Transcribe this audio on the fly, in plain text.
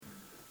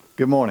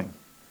Good morning.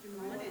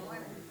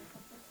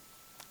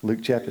 Luke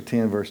chapter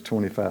 10, verse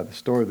 25, the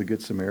story of the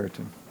Good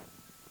Samaritan.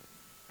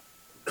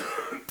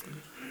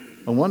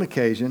 On one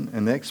occasion,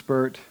 an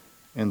expert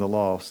in the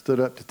law stood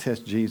up to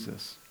test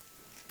Jesus.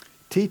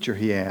 "Teacher,"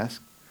 he asked,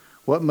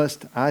 "what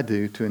must I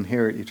do to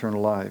inherit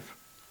eternal life?"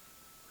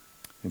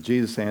 And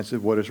Jesus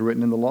answered, "What is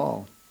written in the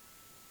law?"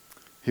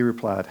 He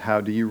replied, "How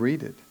do you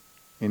read it?"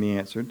 And he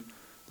answered,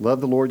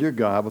 "Love the Lord your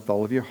God with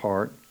all of your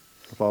heart,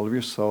 with all of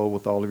your soul,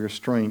 with all of your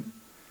strength,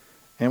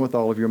 and with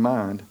all of your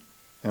mind,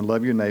 and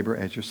love your neighbor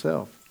as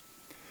yourself."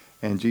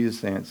 And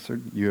Jesus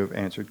answered, "You have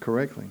answered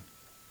correctly."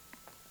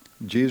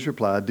 Jesus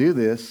replied, "Do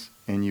this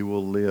and you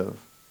will live."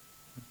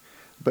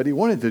 But he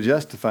wanted to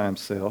justify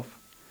himself.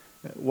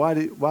 Why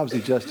was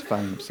he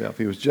justifying himself?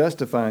 He was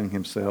justifying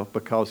himself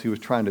because he was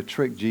trying to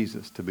trick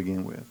Jesus to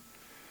begin with.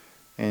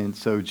 And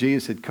so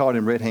Jesus had caught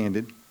him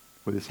red-handed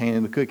with his hand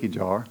in the cookie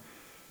jar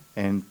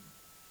and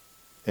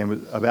was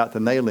about to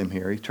nail him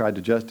here. He tried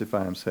to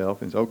justify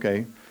himself and said,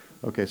 okay,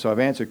 so I've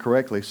answered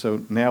correctly,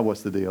 so now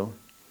what's the deal?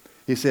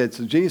 He said,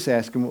 so Jesus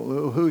asked him,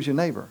 well, who's your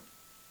neighbor?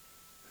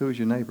 Who is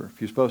your neighbor?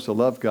 If you're supposed to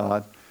love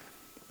God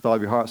with all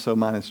of your heart, soul,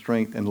 mind, and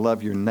strength, and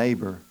love your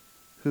neighbor,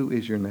 who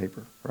is your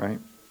neighbor, right?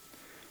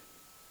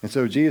 And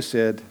so Jesus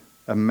said,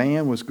 a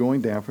man was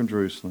going down from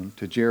Jerusalem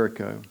to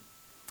Jericho.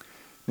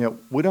 Now,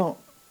 we don't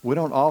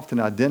often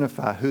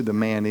identify who the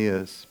man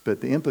is,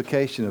 but the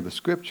implication of the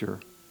scripture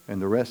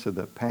and the rest of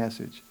the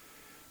passage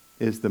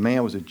is the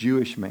man was a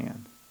Jewish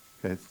man.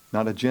 Okay?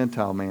 Not a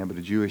Gentile man, but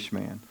a Jewish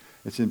man.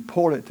 It's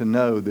important to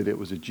know that it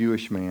was a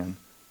Jewish man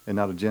and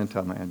not a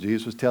Gentile man.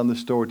 Jesus was telling the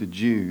story to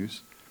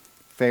Jews,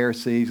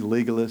 Pharisees,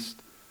 legalists,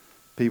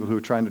 people who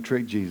were trying to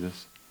trick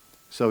Jesus.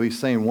 So he's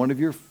saying one of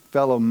your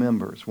fellow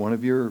members, one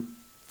of your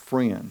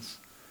friends,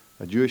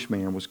 a Jewish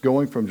man, was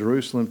going from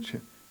Jerusalem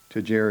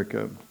to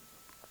Jericho.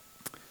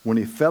 When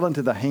he fell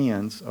into the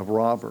hands of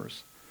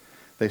robbers,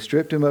 they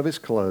stripped him of his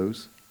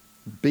clothes,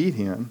 beat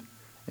him,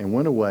 and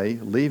went away,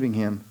 leaving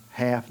him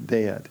half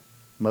dead,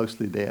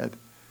 mostly dead,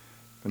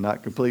 but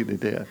not completely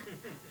dead.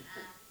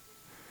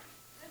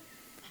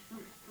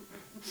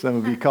 Some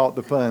of you caught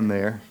the pun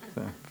there.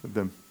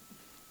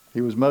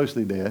 He was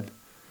mostly dead.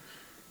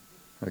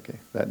 Okay,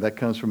 that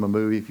comes from a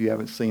movie. If you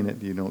haven't seen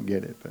it, you don't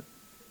get it. But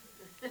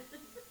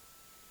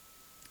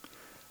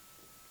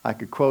I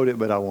could quote it,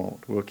 but I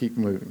won't. We'll keep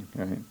moving.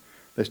 All right.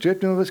 They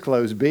stripped him of his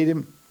clothes, beat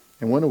him,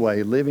 and went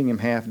away, leaving him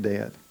half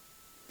dead.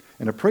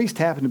 And a priest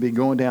happened to be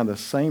going down the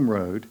same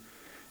road,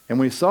 and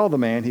when he saw the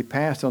man, he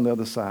passed on the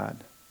other side.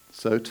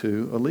 So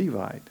too a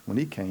Levite, when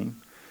he came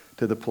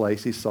to the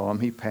place he saw him,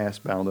 he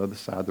passed by on the other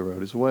side of the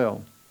road as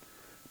well.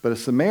 But a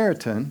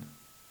Samaritan,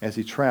 as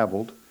he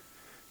traveled,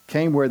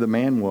 came where the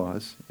man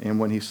was, and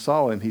when he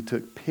saw him, he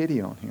took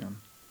pity on him.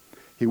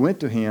 He went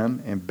to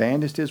him and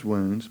bandaged his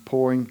wounds,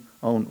 pouring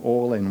on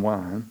oil and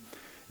wine.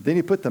 Then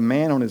he put the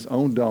man on his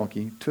own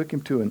donkey, took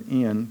him to an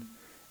inn,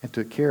 and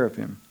took care of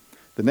him.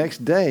 The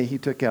next day he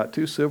took out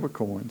 2 silver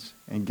coins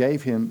and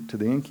gave him to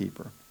the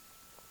innkeeper.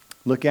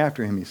 "Look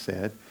after him," he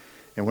said,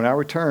 "and when I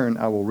return,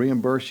 I will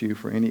reimburse you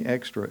for any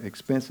extra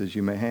expenses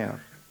you may have."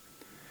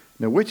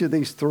 Now, which of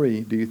these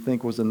 3 do you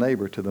think was a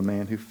neighbor to the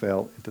man who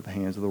fell into the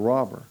hands of the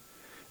robber?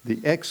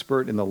 The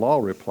expert in the law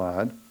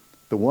replied,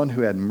 "The one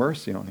who had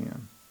mercy on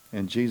him."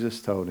 And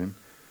Jesus told him,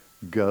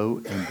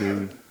 "Go and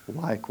do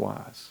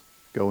likewise."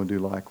 Go and do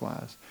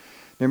likewise.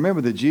 Now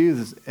remember, the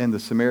Jews and the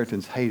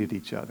Samaritans hated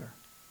each other.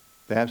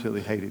 They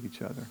absolutely hated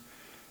each other.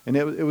 And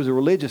it was a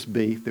religious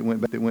beef that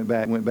went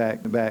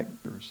back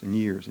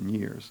years and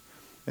years.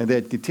 And they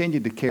had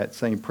continued to carry that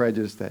same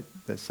prejudice,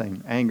 that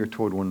same anger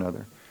toward one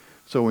another.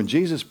 So when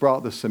Jesus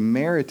brought the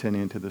Samaritan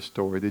into the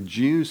story, the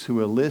Jews who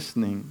were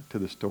listening to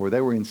the story, they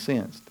were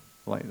incensed.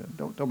 Like,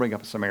 don't bring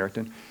up a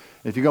Samaritan.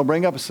 If you're going to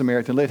bring up a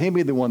Samaritan, let him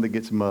be the one that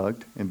gets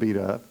mugged and beat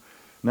up.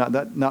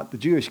 Not the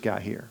Jewish guy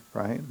here,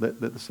 right? Let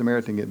the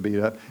Samaritan get beat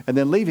up, and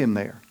then leave him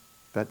there.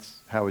 That's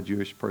how a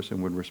Jewish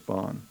person would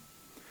respond.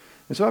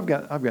 And so I've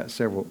got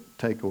several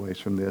takeaways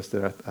from this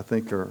that I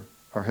think are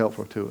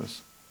helpful to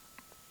us.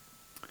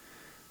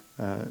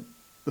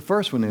 The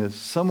first one is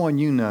someone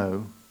you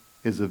know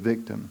is a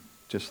victim,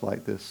 just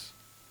like this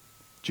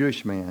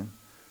Jewish man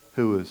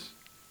who was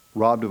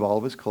robbed of all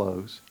of his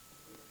clothes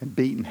and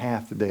beaten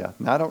half to death.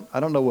 Now I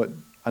know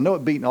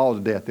what beating all to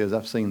death is.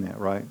 I've seen that,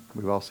 right?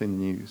 We've all seen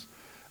the news.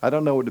 I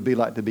don't know what it'd be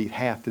like to beat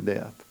half to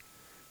death.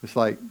 It's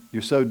like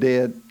you're so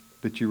dead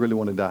that you really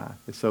want to die.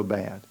 It's so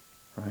bad,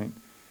 right?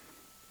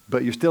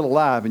 But you're still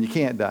alive and you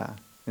can't die.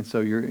 And so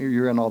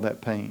you're in all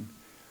that pain.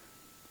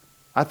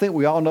 I think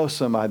we all know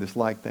somebody that's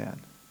like that.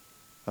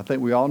 I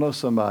think we all know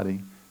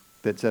somebody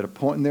that's at a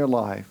point in their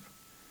life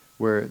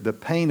where the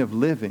pain of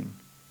living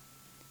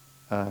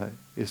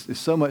is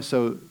so much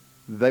so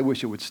they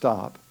wish it would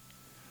stop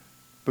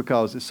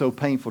because it's so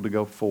painful to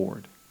go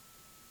forward.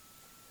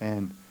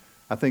 And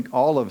I think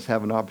all of us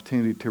have an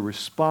opportunity to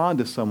respond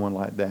to someone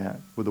like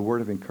that with a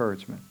word of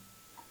encouragement.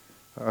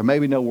 Or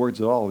maybe no words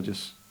at all,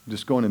 just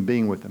going and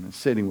being with them and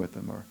sitting with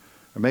them. Or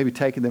maybe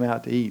taking them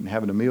out to eat and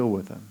having a meal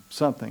with them.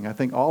 Something. I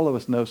think all of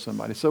us know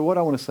somebody. So what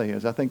I want to say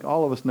is I think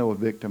all of us know a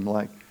victim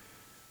like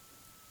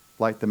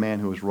like the man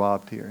who was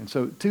robbed here. And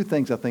so two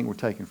things I think were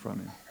taken from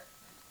him.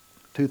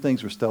 Two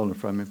things were stolen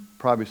from him,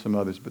 probably some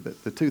others,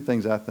 but the two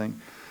things I think.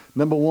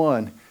 Number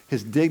one,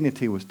 his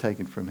dignity was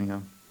taken from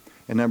him.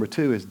 And number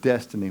two, his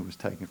destiny was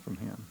taken from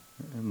him.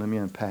 And let me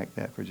unpack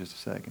that for just a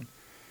second.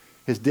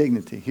 His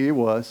dignity. Here he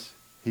was.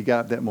 He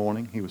got up that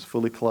morning. He was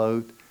fully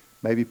clothed.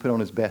 Maybe he put on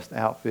his best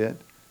outfit.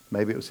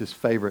 Maybe it was his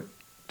favorite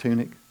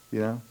tunic, you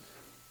know.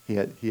 He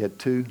had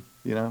two,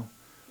 you know.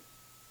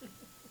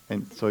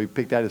 And so he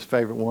picked out his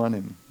favorite one,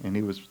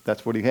 and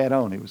that's what he had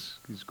on. He was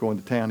going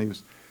to town. He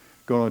was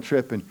going on a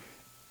trip,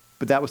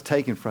 but that was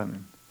taken from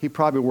him. He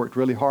probably worked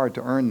really hard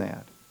to earn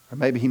that. Or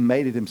maybe he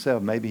made it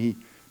himself. Maybe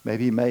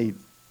he made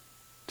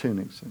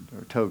tunics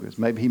or togas.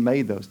 Maybe he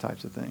made those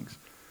types of things.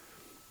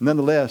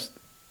 Nonetheless,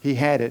 he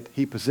had it.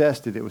 He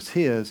possessed it. It was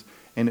his,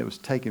 and it was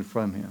taken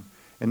from him.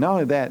 And not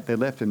only that, they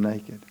left him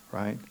naked,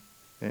 right?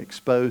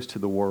 Exposed to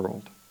the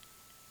world.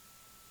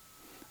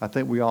 I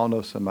think we all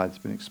know somebody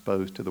that's been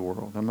exposed to the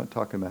world. I'm not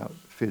talking about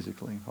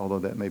physically, although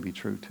that may be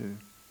true too.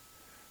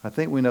 I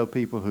think we know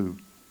people who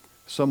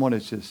someone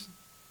has just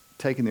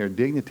taken their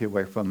dignity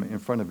away from them in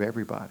front of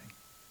everybody.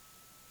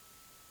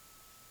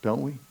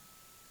 Don't we?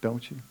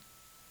 Don't you?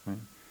 Right?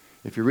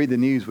 If you read the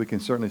news, we can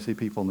certainly see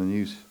people in the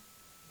news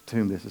to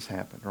whom this has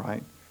happened,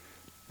 right?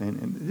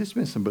 And there's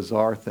been some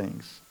bizarre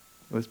things.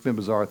 Well, it's been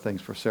bizarre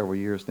things for several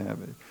years now,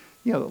 but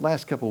the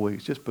last couple of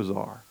weeks, just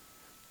bizarre.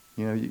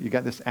 You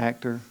got this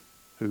actor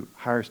who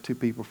hires two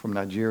people from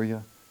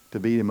Nigeria to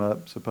beat him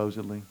up,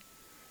 supposedly.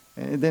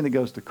 And then it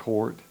goes to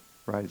court,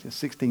 right? It's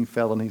 16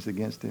 felonies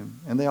against him,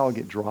 and they all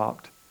get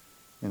dropped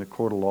in a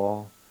court of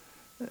law.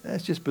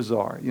 That's just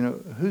bizarre.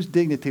 Whose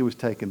dignity was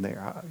taken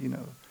there?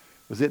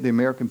 Was it the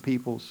American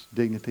people's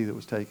dignity that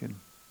was taken?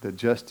 The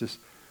justice,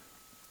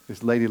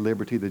 this Lady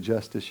Liberty, the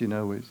justice,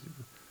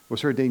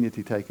 was her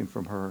dignity taken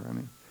from her? I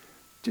mean,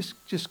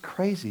 just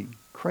crazy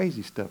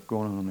stuff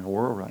going on in our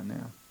world right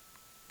now.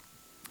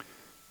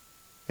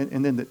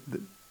 And then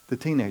the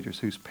teenagers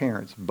whose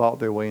parents bought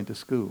their way into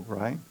school,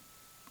 right?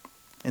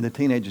 And the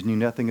teenagers knew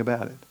nothing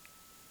about it.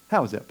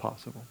 How is that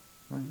possible,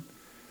 right?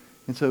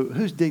 And so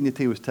whose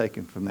dignity was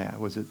taken from that?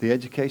 Was it the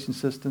education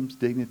system's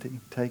dignity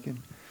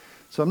taken?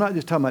 So I'm not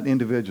just talking about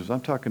individuals. I'm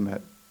talking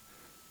about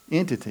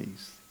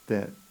entities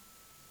that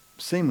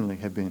seemingly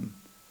have been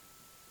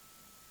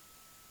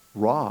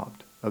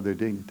robbed of their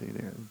dignity.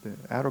 Their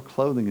outer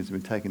clothing has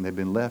been taken. They've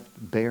been left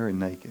bare and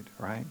naked,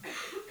 right?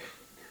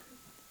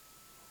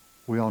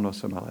 We all know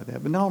somebody like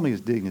that. But not only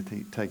his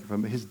dignity taken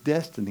from him, his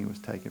destiny was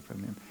taken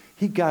from him.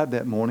 He got up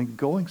that morning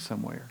going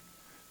somewhere.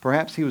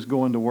 Perhaps he was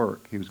going to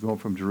work. He was going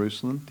from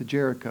Jerusalem to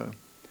Jericho.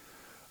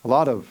 A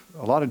lot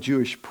of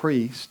Jewish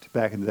priests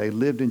back in the day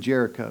lived in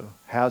Jericho.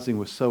 Housing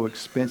was so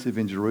expensive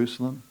in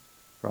Jerusalem,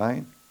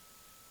 right?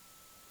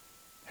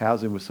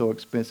 Housing was so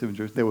expensive in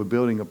Jerusalem. They were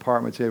building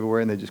apartments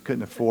everywhere and they just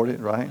couldn't afford it,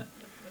 right?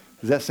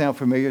 Does that sound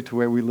familiar to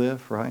where we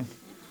live, right?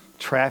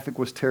 Traffic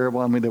was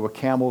terrible. I mean, there were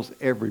camels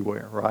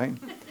everywhere, right?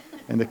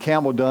 And the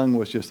camel dung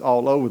was just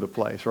all over the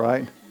place,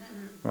 right?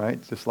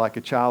 Right? Just like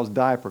a child's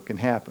diaper can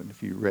happen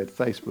if you read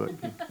Facebook.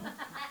 You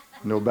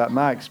know about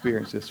my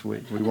experience this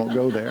week. We won't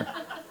go there.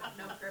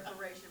 No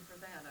preparation for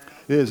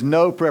that. There's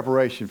no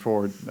preparation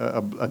for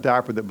a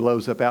diaper that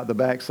blows up out the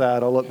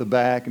backside, all up the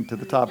back and to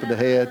the top of the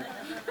head.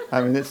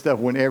 I mean, that stuff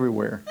went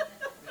everywhere.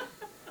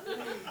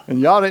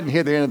 And y'all didn't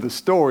hear the end of the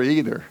story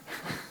either.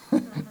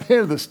 The end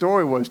of the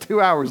story was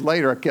 2 hours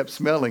later, I kept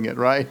smelling it,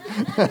 right?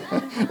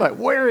 Like,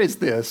 where is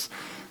this?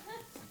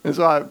 And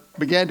so I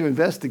began to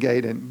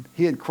investigate, and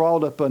he had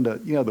crawled up under,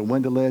 the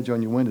window ledge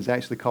on your window is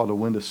actually called a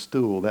window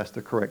stool. That's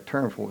the correct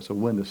term for it. It's a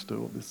window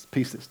stool. This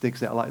piece that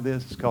sticks out like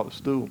this is called a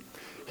stool.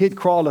 He had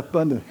crawled up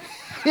under,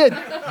 he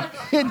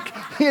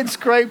had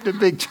scraped a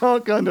big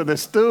chunk under the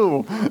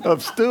stool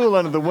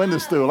under the window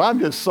stool. I'm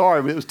just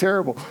sorry, but it was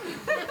terrible.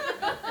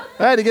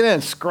 I had to get in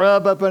and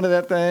scrub up under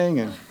that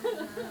thing. And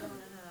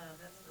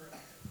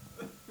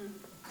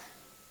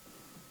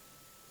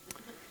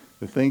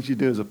the things you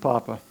do as a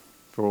papa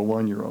for a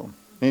 1-year-old.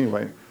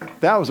 Anyway,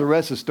 that was the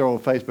rest of the story on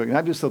Facebook. And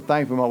I'm just so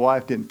thankful my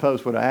wife didn't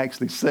post what I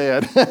actually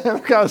said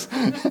because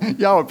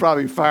y'all would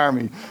probably fire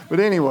me. But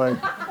anyway.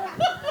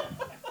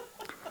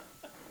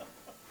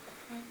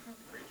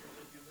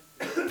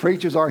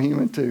 Preachers are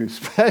human too,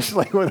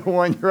 especially with a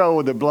 1-year-old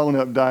with a blown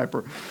up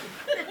diaper.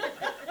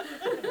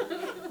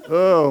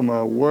 Oh,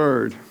 my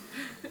word.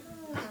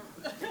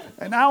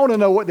 And I want to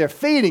know what they're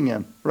feeding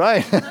him,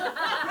 right?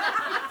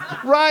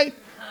 Right?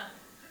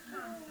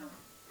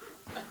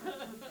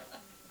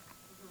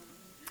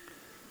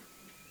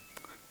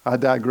 I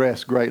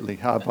digress greatly.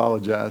 I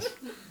apologize.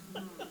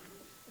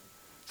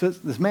 So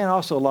this man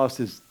also lost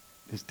his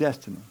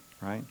destiny,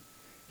 right?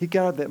 He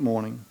got up that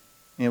morning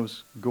and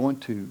was going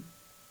to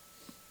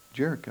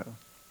Jericho.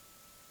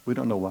 We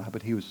don't know why,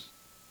 but he was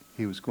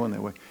going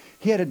that way.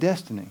 He had a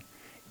destiny.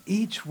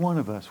 Each one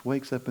of us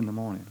wakes up in the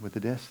morning with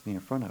a destiny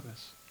in front of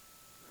us.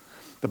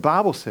 The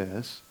Bible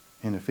says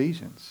in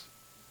Ephesians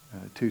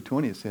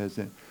 2:20, it says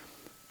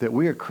that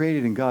we are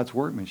created in God's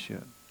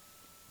workmanship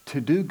to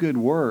do good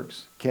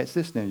works. Catch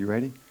this now, you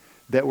ready?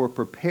 that were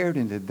prepared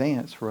in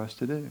advance for us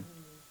to do.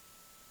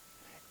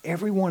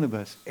 Every one of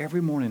us,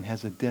 every morning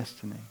has a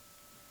destiny,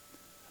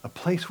 a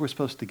place we're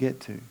supposed to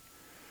get to.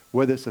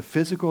 Whether it's a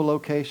physical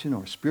location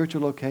or a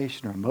spiritual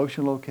location or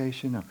emotional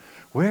location or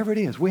wherever it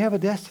is, we have a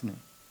destiny.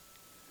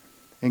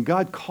 And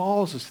God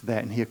calls us to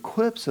that, and He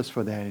equips us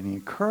for that, and He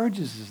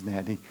encourages us in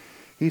that.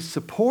 He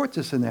supports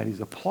us in that. He's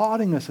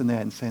applauding us in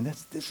that and saying,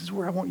 this is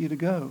where I want you to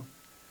go.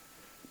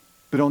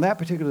 But on that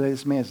particular day,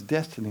 this man's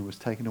destiny was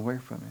taken away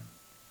from him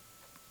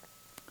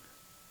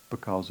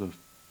because of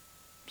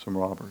some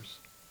robbers.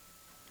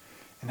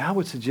 And I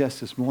would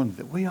suggest this morning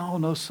that we all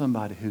know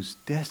somebody whose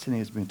destiny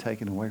has been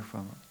taken away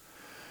from them.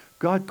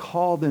 God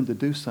called them to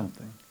do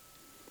something.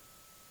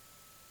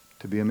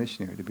 To be a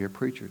missionary, to be a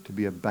preacher, to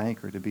be a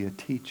banker, to be a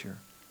teacher,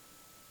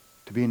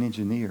 to be an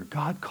engineer.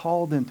 God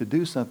called them to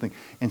do something,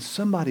 and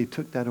somebody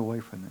took that away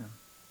from them.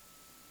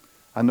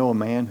 I know a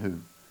man who,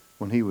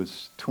 when he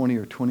was 20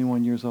 or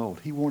 21 years old,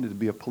 he wanted to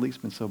be a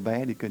policeman so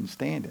bad he couldn't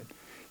stand it.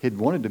 He'd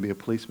wanted to be a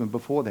policeman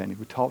before that, and he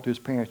would talk to his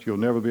parents, "You'll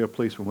never be a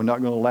policeman. We're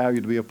not going to allow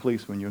you to be a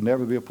policeman. You'll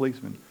never be a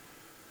policeman."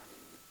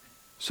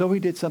 So he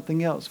did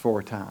something else for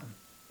a time.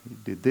 He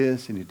did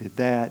this, and he did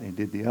that, and he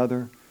did the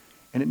other,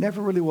 and it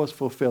never really was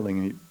fulfilling,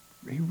 and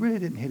he really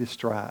didn't hit his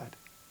stride.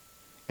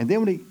 And then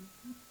when he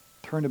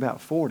turned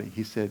about 40,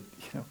 he said,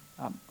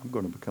 I'm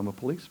going to become a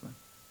policeman.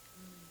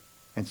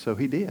 And so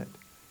he did,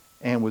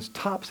 and was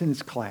tops in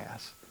his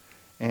class,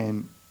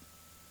 and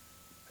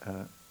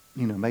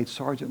made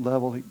sergeant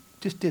level. He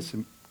just did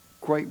some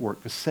great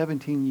work for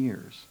 17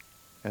 years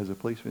as a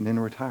policeman, then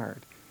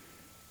retired.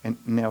 And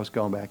now he's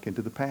gone back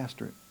into the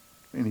pastorate,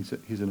 and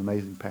he's an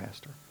amazing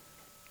pastor.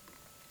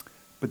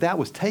 But that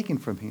was taken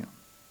from him,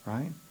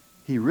 right?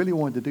 He really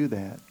wanted to do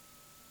that,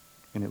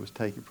 and it was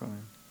taken from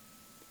him.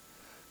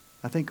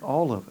 I think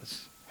all of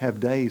us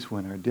have days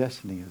when our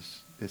destiny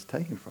is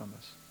taken from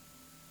us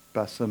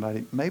by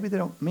somebody. Maybe they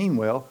don't mean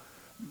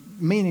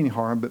any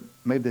harm, but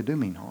maybe they do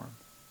mean harm.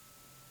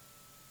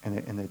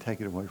 And they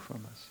take it away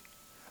from us.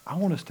 I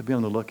want us to be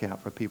on the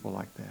lookout for people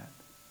like that.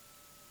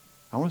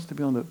 I want us to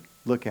be on the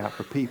lookout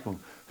for people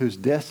whose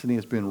destiny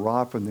has been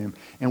robbed from them,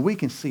 and we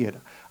can see it.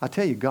 I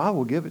tell you, God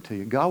will give it to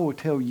you. God will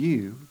tell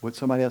you what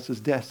somebody else's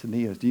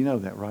destiny is. Do you know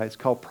that, right? It's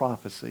called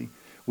prophecy.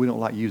 We don't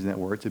like using that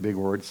word. It's a big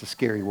word. It's a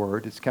scary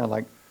word. It's kind of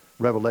like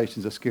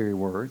Revelation is a scary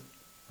word,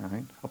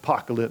 right?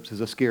 Apocalypse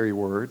is a scary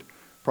word.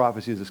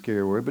 Prophecy is a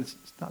scary word, but it's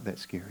not that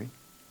scary.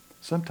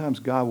 Sometimes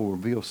God will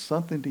reveal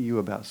something to you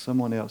about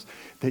someone else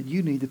that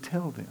you need to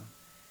tell them.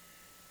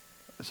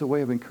 It's a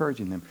way of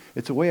encouraging them.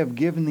 It's a way of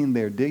giving them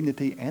their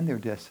dignity and their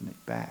destiny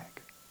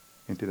back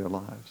into their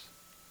lives.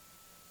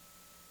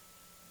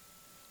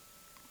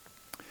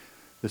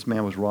 This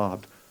man was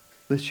robbed.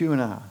 Let's you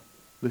and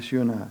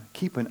I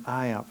keep an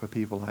eye out for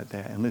people like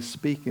that, and let's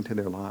speak into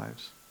their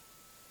lives.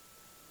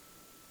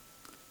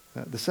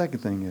 The second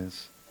thing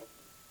is,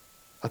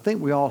 I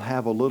think we all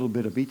have a little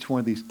bit of each one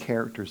of these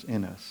characters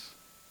in us,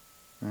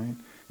 right?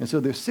 And so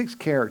there's 6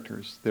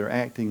 characters that are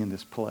acting in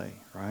this play,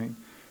 right?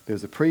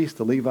 There's the priest,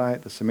 the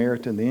Levite, the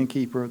Samaritan, the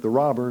innkeeper, the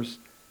robbers,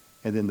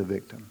 and then the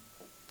victim.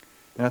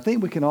 And I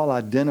think we can all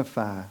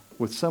identify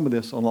with some of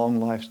this along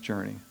life's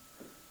journey.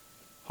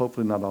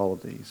 Hopefully not all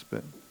of these,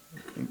 but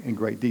in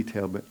great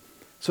detail. But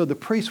so the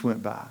priest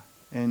went by,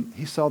 and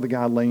he saw the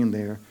guy laying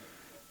there,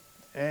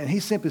 and he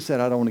simply said,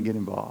 "I don't want to get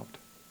involved."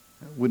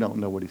 We don't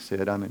know what he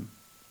said. I'm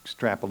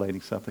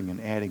extrapolating something and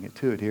adding it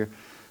to it here.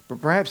 But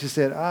perhaps he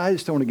said, "I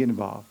just don't want to get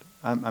involved.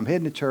 I'm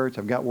heading to church.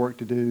 I've got work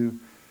to do."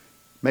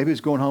 Maybe he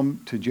was going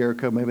home to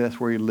Jericho. Maybe that's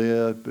where he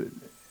lived. But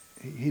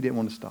he didn't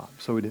want to stop,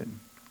 so he didn't.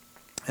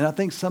 And I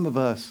think some of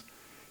us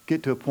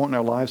get to a point in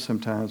our lives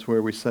sometimes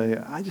where we say,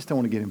 "I just don't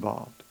want to get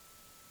involved."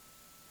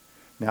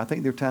 Now, I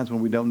think there are times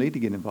when we don't need to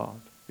get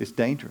involved. It's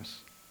dangerous.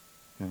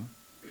 Okay?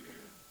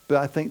 But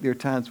I think there are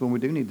times when we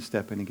do need to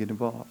step in and get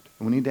involved.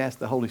 And we need to ask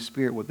the Holy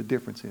Spirit what the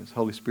difference is.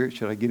 Holy Spirit,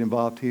 should I get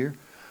involved here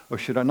or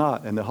should I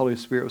not? And the Holy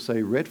Spirit will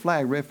say, red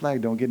flag,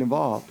 don't get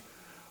involved.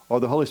 Or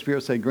the Holy Spirit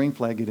will say, green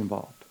flag, get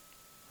involved.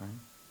 Right?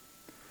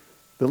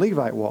 The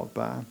Levite walked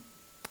by,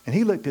 and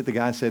he looked at the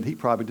guy and said, he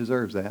probably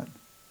deserves that.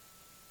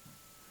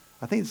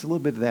 I think it's a little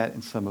bit of that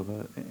in some of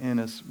us, in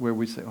us where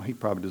we say, oh, he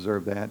probably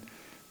deserved that.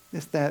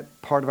 It's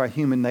that part of our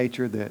human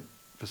nature that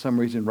for some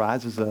reason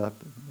rises up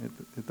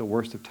at the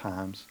worst of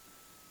times.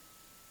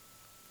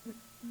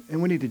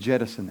 And we need to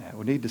jettison that.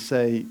 We need to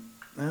say,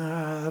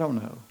 I don't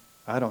know.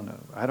 I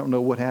don't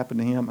know what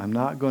happened to him. I'm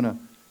not going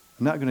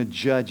to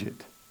judge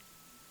it.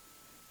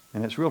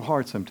 And it's real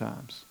hard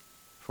sometimes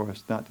for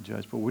us not to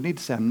judge. But we need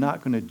to say, I'm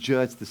not going to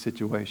judge the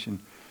situation.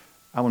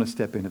 I want to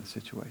step into the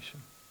situation.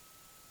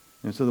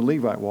 And so the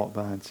Levite walked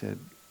by and said,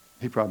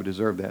 he probably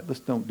deserved that. Let's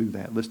don't do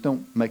that. Let's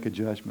don't make a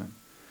judgment.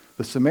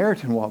 The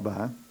Samaritan walked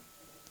by.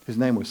 His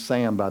name was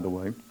Sam, by the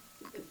way.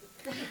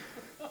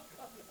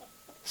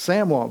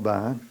 Sam walked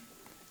by,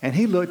 and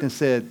he looked and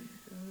said,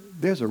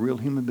 there's a real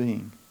human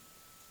being.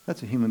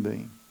 That's a human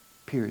being,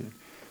 period.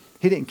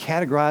 He didn't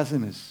categorize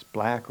him as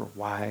black or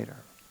white or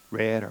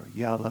red or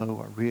yellow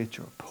or rich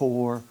or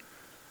poor,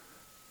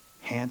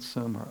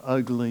 handsome or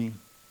ugly.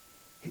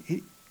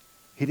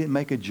 He didn't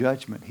make a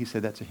judgment. He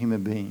said, that's a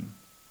human being.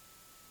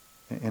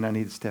 And I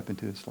need to step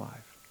into his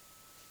life.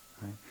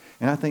 Right?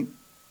 And I think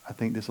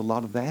there's a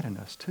lot of that in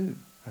us too.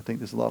 I think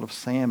there's a lot of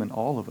Sam in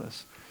all of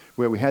us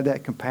where we have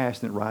that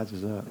compassion that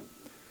rises up.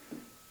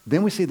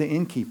 Then we see the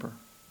innkeeper.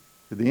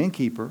 The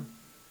innkeeper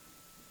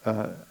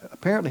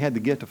apparently had the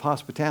gift of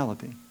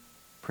hospitality.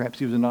 Perhaps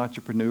he was an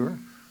entrepreneur,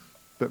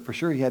 but for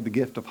sure he had the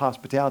gift of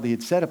hospitality.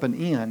 He'd set up an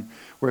inn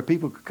where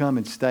people could come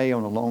and stay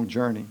on a long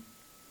journey.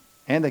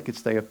 And they could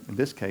stay up, in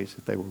this case,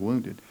 if they were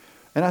wounded.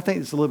 And I think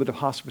there's a little bit of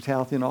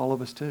hospitality in all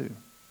of us too.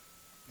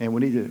 And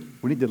we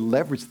need to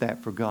leverage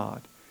that for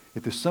God.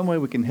 If there's some way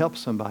we can help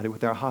somebody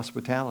with our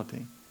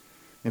hospitality,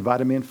 invite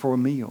them in for a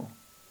meal,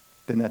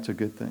 then that's a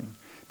good thing.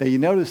 Now you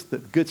notice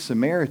that the Good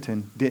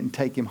Samaritan didn't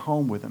take him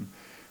home with him.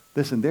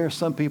 Listen, there are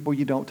some people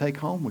you don't take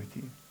home with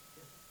you.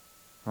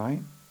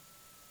 Right?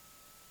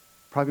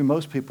 Probably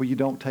most people you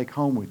don't take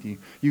home with you.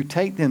 You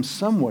take them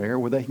somewhere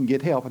where they can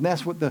get help. And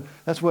that's what the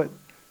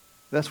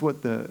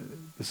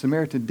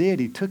Samaritan did.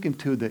 He took him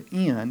to the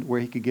inn where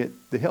he could get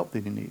the help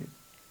that he needed.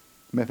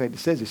 Matter of fact, it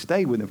says he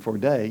stayed with him for a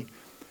day,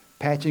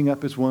 patching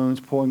up his wounds,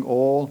 pouring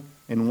oil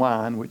and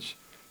wine, which,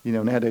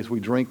 nowadays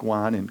we drink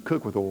wine and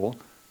cook with oil.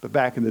 But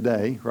back in the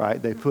day,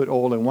 right, they put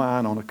oil and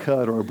wine on a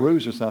cut or a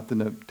bruise or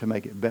something to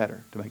make it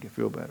better, to make it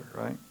feel better,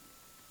 right?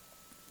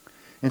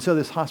 And so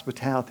this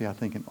hospitality, I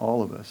think, in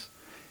all of us,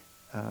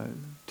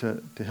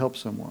 to help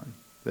someone,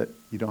 that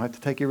you don't have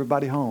to take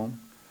everybody home,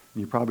 and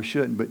you probably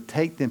shouldn't, but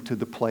take them to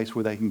the place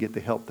where they can get the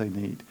help they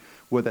need,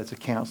 whether that's a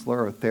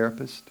counselor or a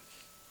therapist,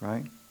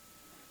 right,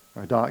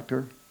 or a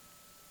doctor,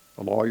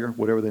 a lawyer,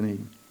 whatever they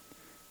need.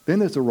 Then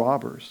there's the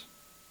robbers.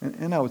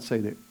 And I would say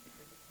that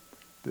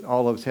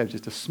all of us have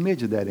just a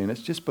smidge of that in us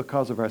just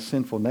because of our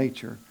sinful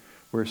nature,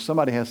 where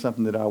somebody has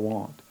something that I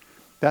want.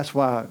 That's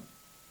why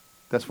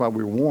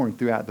we're warned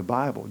throughout the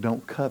Bible,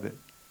 don't covet.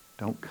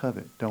 Don't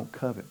covet. Don't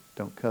covet.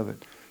 Don't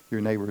covet your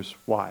neighbor's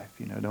wife.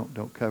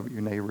 Don't covet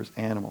your neighbor's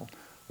animal.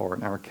 Or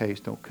in our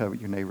case, don't covet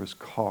your neighbor's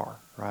car,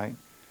 right?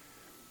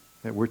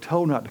 That we're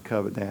told not to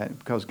covet that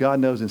because God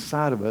knows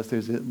inside of us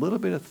there's a little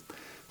bit of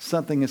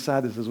something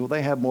inside that says, well,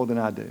 they have more than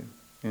I do,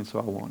 and so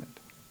I want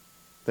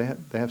it.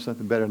 They have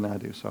something better than I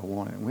do, so I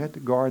want it. And we have to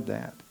guard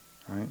that,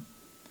 right?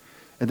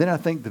 And then I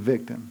think the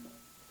victim.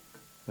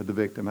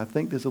 I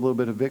think there's a little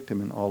bit of victim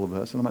in all of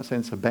us. And I'm not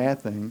saying it's a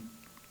bad thing.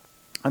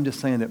 I'm just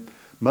saying that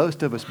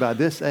most of us by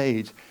this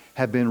age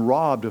have been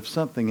robbed of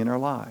something in our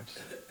lives.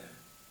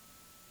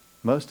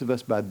 Most of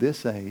us by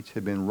this age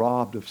have been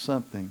robbed of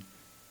something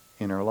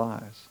in our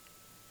lives.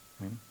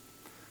 Right?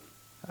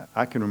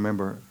 I can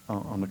remember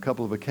on a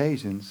couple of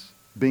occasions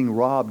being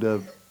robbed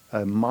of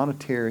a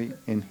monetary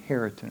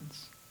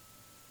inheritance.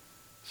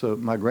 So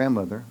my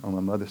grandmother, on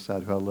my mother's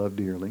side, who I love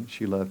dearly,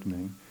 she loved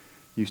me,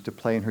 used to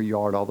play in her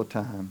yard all the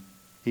time,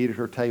 eat at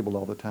her table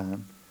all the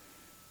time.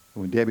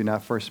 When Debbie and I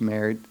first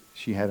married,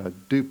 she had a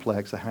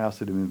duplex, a house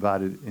that had been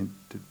divided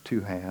into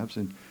two halves.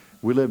 And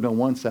we lived on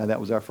one side. That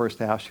was our first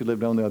house. She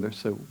lived on the other.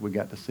 So we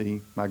got to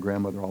see my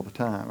grandmother all the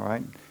time,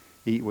 right?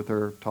 Eat with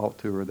her, talk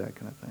to her, that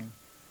kind of thing.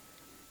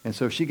 And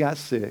so she got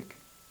sick,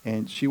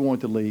 and she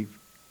wanted to leave.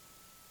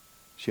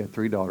 She had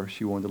 3 daughters.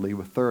 She wanted to leave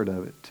a third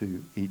of it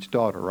to each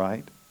daughter,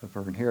 right, of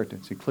her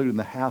inheritance, including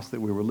the house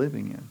that we were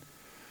living in.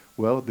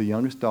 Well, the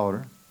youngest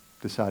daughter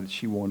decided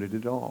she wanted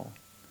it all.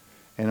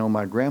 And on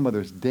my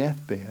grandmother's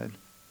deathbed,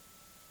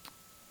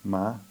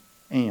 my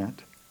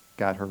aunt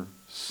got her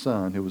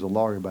son, who was a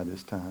lawyer by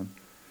this time,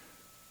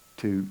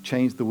 to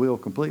change the will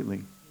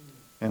completely.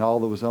 And all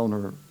that was on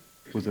her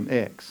was an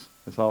X.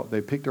 That's all.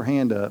 They picked her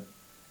hand up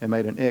and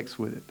made an X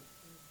with it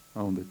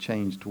on the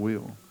changed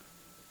will.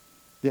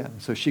 Yeah,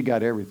 so she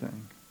got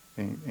everything,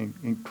 and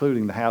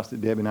including the house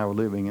that Debbie and I were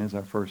living in as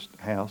our first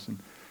house, and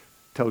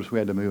told us we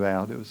had to move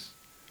out. It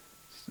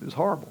was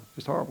horrible,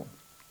 just horrible.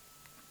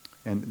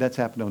 And that's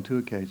happened on 2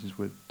 occasions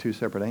with 2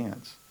 separate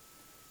aunts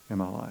in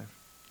my life.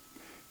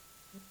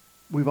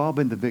 We've all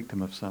been the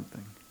victim of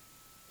something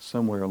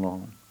somewhere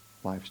along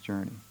life's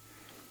journey.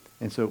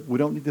 And so we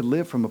don't need to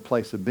live from a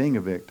place of being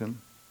a victim.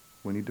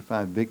 We need to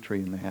find victory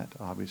in that,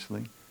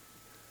 obviously.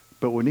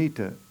 But we need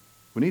to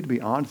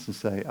be honest and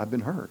say, I've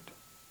been hurt.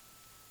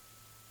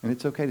 And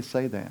it's okay to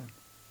say that.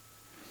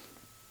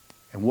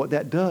 And what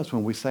that does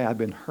when we say I've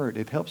been hurt,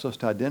 it helps us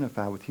to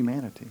identify with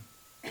humanity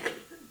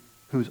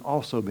who's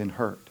also been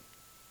hurt.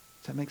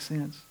 Does that make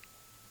sense?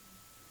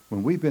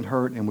 When we've been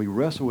hurt and we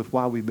wrestle with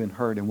why we've been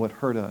hurt and what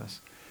hurt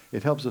us,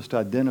 it helps us to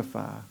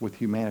identify with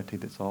humanity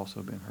that's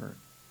also been hurt.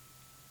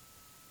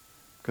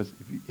 Because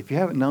if you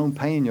haven't known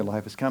pain in your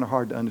life, it's kind of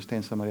hard to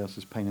understand somebody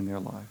else's pain in their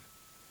life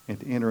and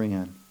to enter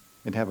in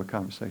and have a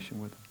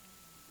conversation with them.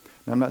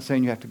 Now, I'm not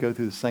saying you have to go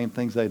through the same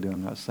things they do.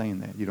 I'm not saying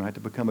that. You don't have to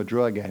become a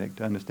drug addict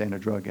to understand a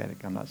drug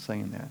addict. I'm not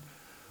saying that.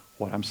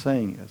 What I'm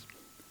saying is,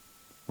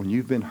 when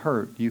you've been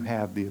hurt, you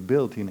have the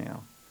ability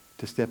now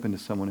to step into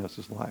someone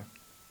else's life.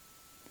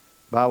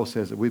 The Bible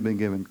says that we've been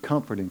given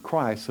comfort in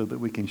Christ so that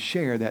we can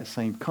share that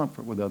same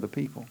comfort with other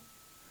people.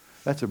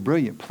 That's a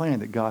brilliant plan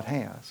that God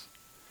has.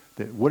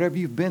 That whatever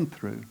you've been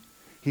through,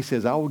 he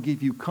says, I will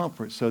give you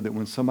comfort so that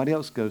when somebody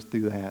else goes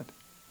through that,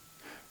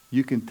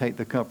 you can take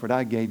the comfort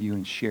I gave you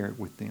and share it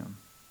with them.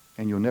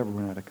 And you'll never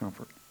run out of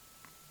comfort.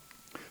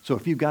 So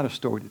if you've got a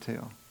story to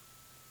tell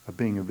of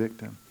being a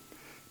victim,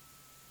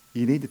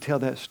 you need to tell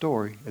that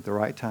story at the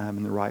right time,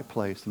 in the right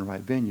place, in the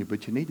right venue.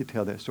 But you need to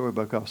tell that story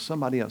because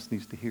somebody else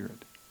needs to hear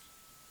it.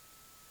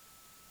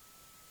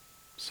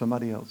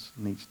 Somebody else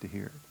needs to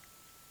hear it.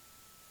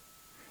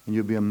 And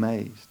you'll be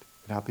amazed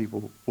at how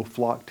people will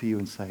flock to you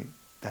and say,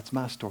 that's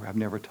my story. I've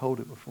never told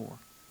it before.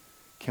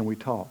 Can we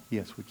talk?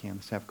 Yes, we can.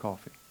 Let's have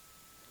coffee.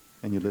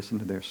 And you listen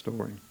to their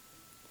story.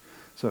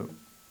 So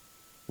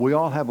we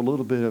all have a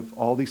little bit of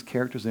all these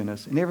characters in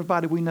us. And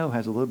everybody we know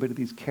has a little bit of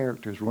these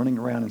characters running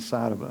around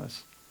inside of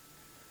us.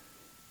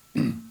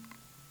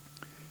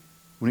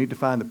 We need to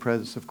find the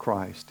presence of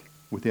Christ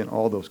within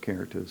all those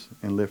characters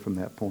and live from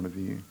that point of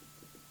view.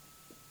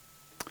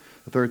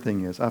 The third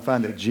thing is, I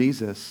find that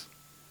Jesus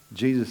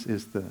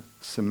is the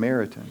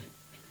Samaritan,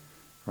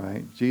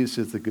 right? Jesus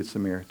is the Good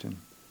Samaritan.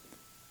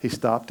 He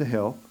stopped to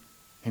help,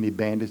 and he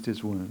bandaged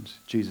his wounds.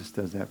 Jesus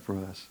does that for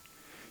us.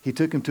 He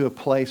took him to a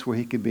place where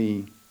he could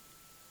be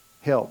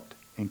helped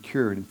and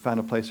cured and find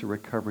a place of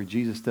recovery.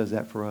 Jesus does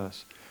that for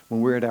us.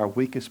 When we're at our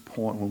weakest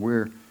point, when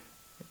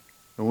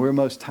we're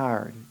most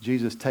tired,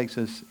 Jesus takes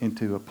us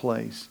into a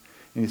place,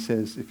 and he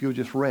says, if you'll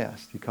just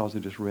rest, he calls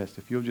it just rest.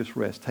 If you'll just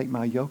rest, take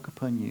my yoke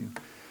upon you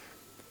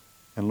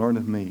and learn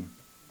of me.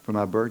 For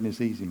my burden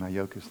is easy, my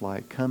yoke is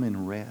light. Come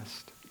and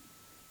rest.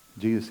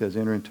 Jesus says,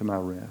 enter into my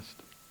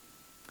rest.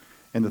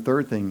 And the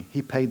third thing,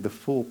 he paid the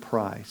full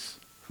price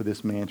for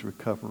this man's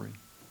recovery.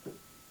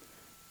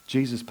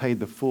 Jesus paid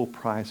the full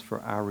price for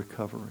our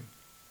recovery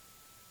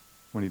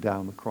when he died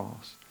on the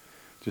cross.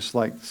 Just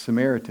like the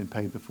Samaritan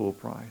paid the full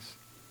price,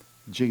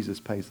 Jesus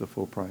pays the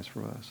full price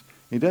for us.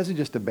 He doesn't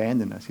just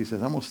abandon us. He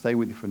says, I'm going to stay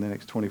with you for the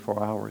next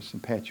 24 hours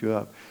and patch you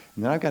up.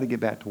 And then I've got to get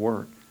back to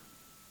work.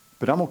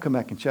 But I'm going to come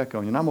back and check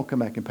on you, and I'm going to come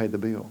back and pay the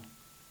bill.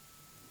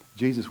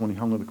 Jesus, when he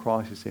hung on the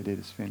cross, he said, it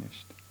is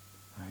finished.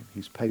 Right?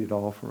 He's paid it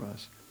all for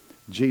us.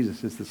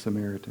 Jesus is the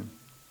Samaritan.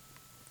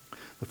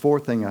 The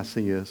fourth thing I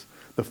see is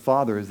the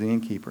Father is the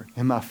innkeeper.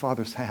 In my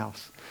Father's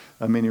house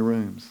are many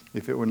rooms.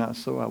 If it were not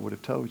so, I would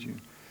have told you.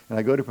 And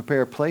I go to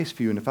prepare a place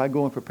for you, and if I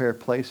go and prepare a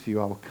place for you,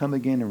 I will come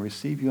again and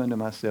receive you unto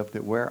myself,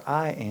 that where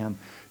I am,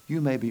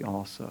 you may be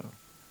also.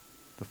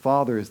 The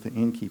Father is the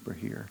innkeeper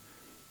here.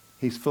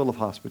 He's full of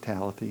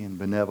hospitality and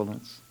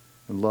benevolence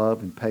and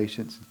love and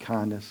patience and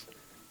kindness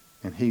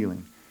and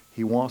healing.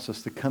 He wants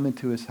us to come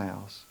into his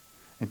house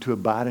and to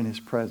abide in his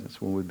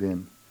presence when we've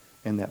been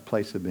in that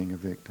place of being a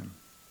victim.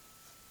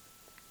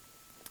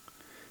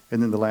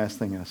 And then the last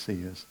thing I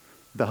see is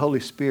the Holy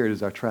Spirit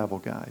is our travel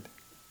guide.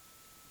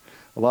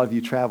 A lot of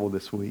you traveled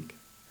this week.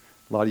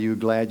 A lot of you are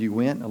glad you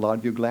went. A lot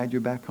of you are glad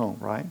you're back home,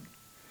 right?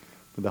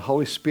 But the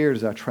Holy Spirit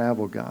is our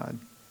travel guide.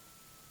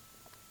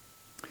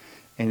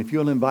 And if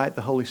you'll invite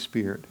the Holy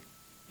Spirit,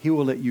 he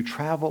will let you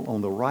travel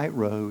on the right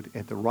road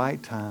at the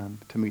right time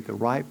to meet the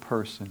right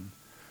person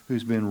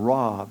who's been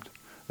robbed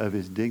of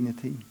his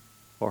dignity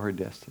or her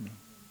destiny.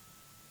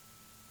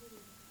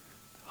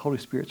 The Holy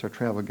Spirit's our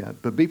travel guide.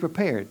 But be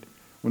prepared.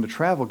 When the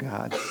travel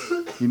guide,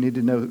 you need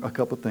to know a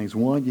couple of things.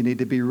 One, you need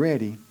to be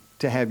ready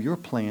to have your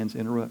plans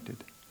interrupted.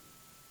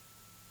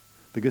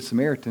 The Good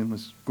Samaritan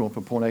was going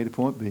from point A to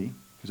point B. He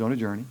was on a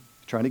journey,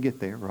 trying to get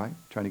there, right?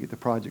 Trying to get the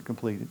project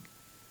completed.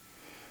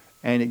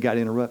 And it got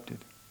interrupted.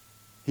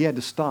 He had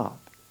to stop,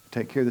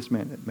 take care of this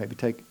man. It maybe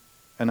take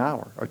an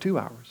hour or 2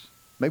 hours,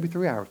 maybe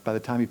 3 hours by the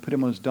time he put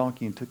him on his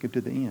donkey and took him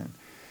to the inn.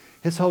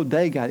 His whole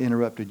day got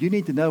interrupted. You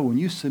need to know when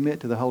you submit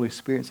to the Holy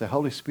Spirit and say,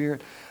 Holy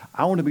Spirit,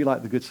 I want to be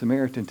like the Good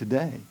Samaritan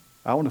today.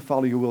 I want to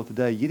follow your will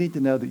today. You need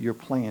to know that your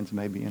plans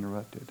may be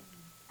interrupted.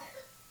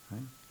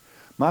 Right?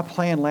 My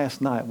plan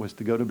last night was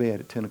to go to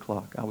bed at 10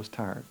 o'clock. I was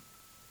tired.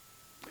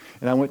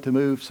 And I went to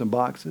move some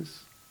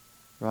boxes,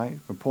 right,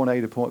 from point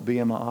A to point B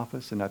in my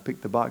office, and I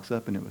picked the box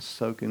up and it was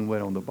soaking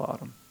wet on the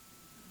bottom.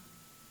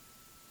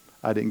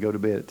 I didn't go to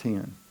bed at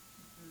 10.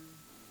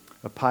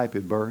 A pipe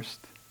had burst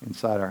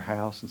inside our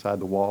house, inside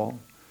the wall,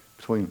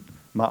 between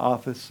my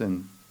office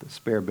and the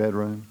spare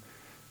bedroom.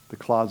 The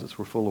closets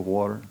were full of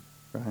water,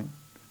 right?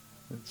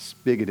 The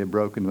spigot had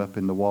broken up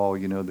in the wall,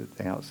 the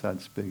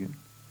outside spigot.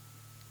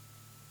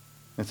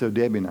 And so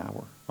Debbie and I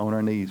were on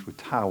our knees with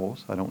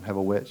towels. I don't have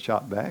a wet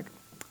shop vac.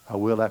 I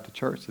will after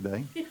church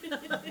today.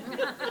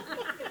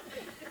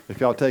 If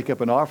y'all take up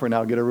an offering,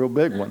 I'll get a real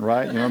big one,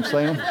 right? You know what I'm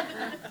saying?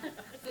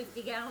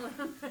 50-gallon.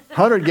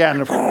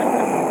 100-gallon.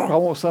 I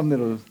want something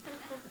that'll...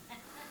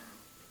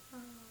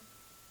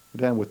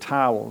 Down with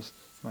towels,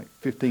 like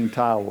 15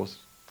 towels,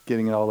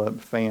 getting it all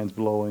up, fans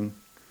blowing.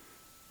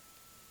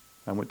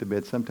 I went to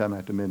bed sometime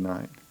after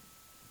midnight.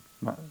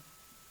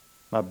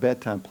 My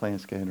bedtime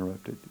plans get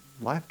interrupted.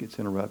 Life gets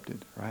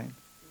interrupted, right?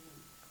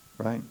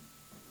 Right?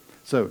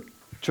 So,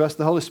 trust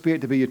the Holy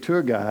Spirit to be your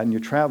tour guide and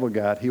your travel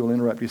guide. He will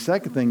interrupt you.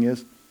 Second thing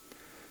is,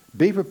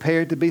 be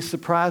prepared to be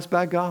surprised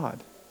by God.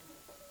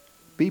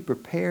 Be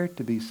prepared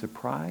to be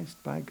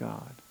surprised by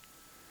God.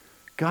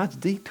 God's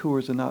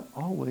detours are not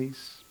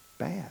always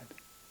bad.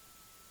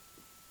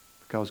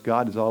 Because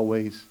God is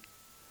always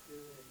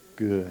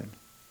good.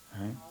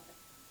 Right?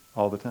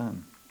 all the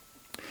time.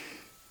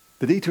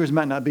 The detours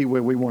might not be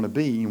where we want to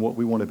be and what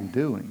we want to be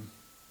doing.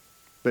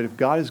 But if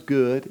God is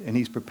good and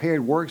He's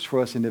prepared works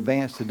for us in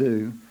advance to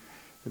do,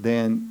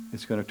 then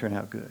it's going to turn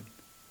out good.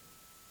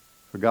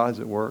 For God's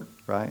at work,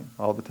 right?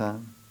 All the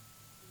time.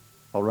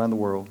 All around the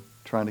world,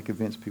 trying to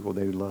convince people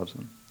that He loves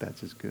them.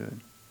 That's His good.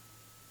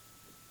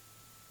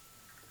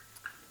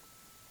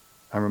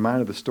 I'm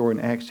reminded of the story in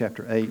Acts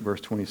chapter 8,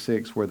 verse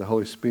 26, where the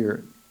Holy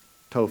Spirit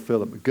told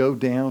Philip, go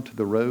down to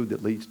the road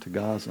that leads to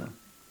Gaza.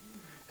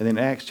 And then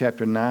Acts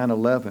chapter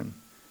 9:11,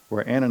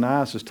 where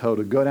Ananias is told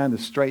to go down to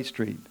Straight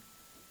Street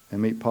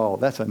and meet Paul.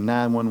 That's a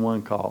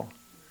 911 call,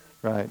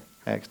 right?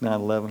 Acts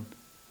 9:11.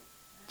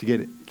 Did you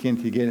get it? Ken,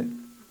 did you get it?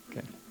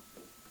 Okay.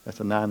 That's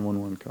a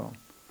 911 call.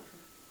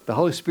 The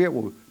Holy Spirit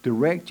will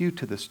direct you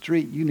to the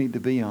street you need to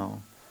be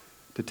on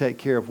to take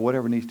care of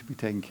whatever needs to be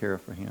taken care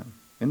of for Him.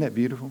 Isn't that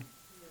beautiful?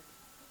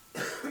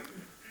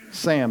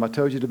 SAM, I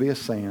told you to be a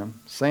SAM.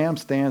 SAM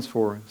stands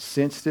for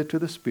sensitive to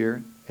the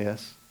Spirit,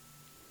 S.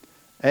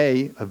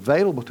 A,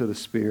 available to the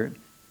Spirit.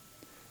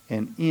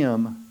 And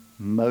M,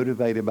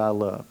 motivated by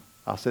love.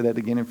 I'll say that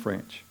again in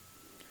French.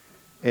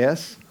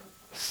 S,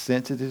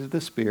 sensitive to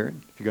the Spirit.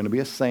 If you're going to be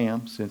a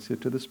SAM, sensitive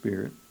to the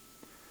Spirit.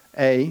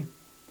 A,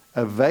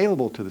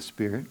 available to the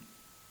Spirit.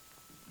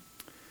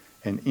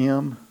 And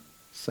M,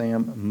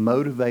 SAM,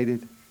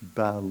 motivated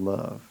by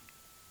love.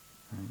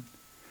 Right.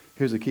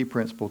 Here's a key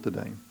principle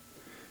today.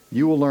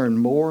 You will learn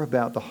more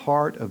about the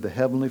heart of the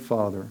Heavenly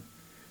Father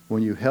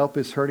when you help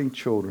His hurting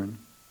children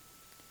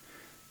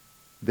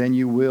than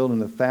you will in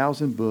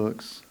 1,000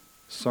 books,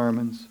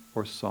 sermons,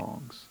 or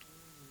songs.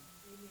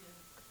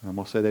 I'm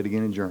going to say that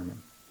again in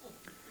German.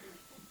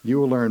 You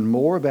will learn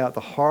more about the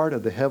heart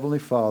of the Heavenly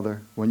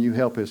Father when you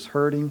help His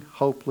hurting,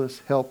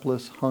 hopeless,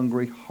 helpless,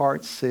 hungry,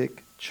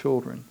 heart-sick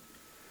children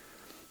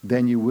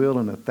than you will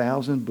in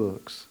 1,000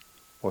 books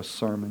or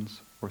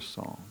sermons or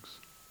songs.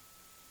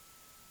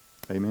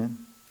 Amen?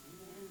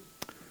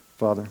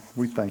 Father,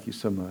 we thank You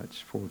so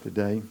much for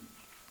today.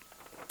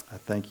 I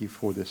thank You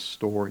for this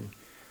story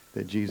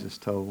that Jesus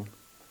told.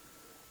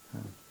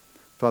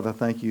 Father, I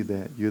thank You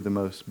that You're the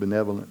most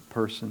benevolent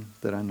person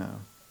that I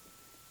know.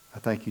 I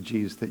thank You,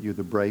 Jesus, that You're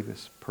the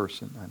bravest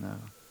person I know.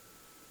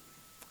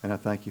 And I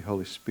thank You,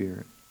 Holy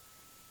Spirit,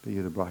 that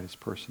You're the brightest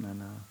person I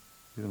know.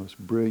 You're the most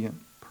brilliant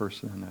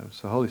person I know.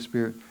 So, Holy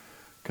Spirit,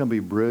 come be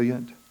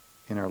brilliant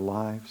in our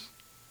lives.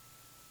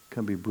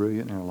 Come be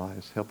brilliant in our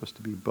lives. Help us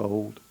to be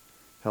bold.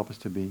 Help us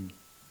to be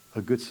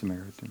a good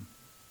Samaritan,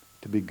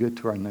 to be good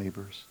to our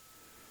neighbors,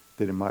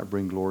 that it might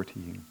bring glory to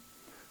You.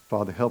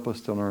 Father, help us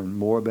to learn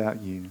more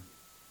about You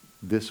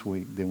this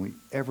week than we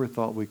ever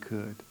thought we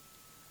could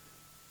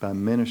by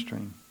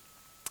ministering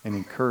and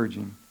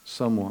encouraging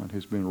someone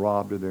who's been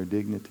robbed of their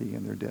dignity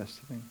and their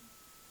destiny.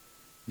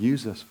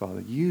 Use us,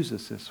 Father. Use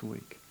us this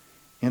week.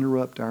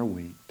 Interrupt our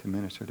week to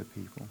minister to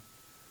people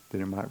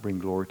that it might bring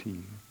glory to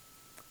You.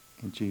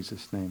 In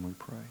Jesus' name we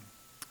pray.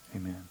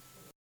 Amen.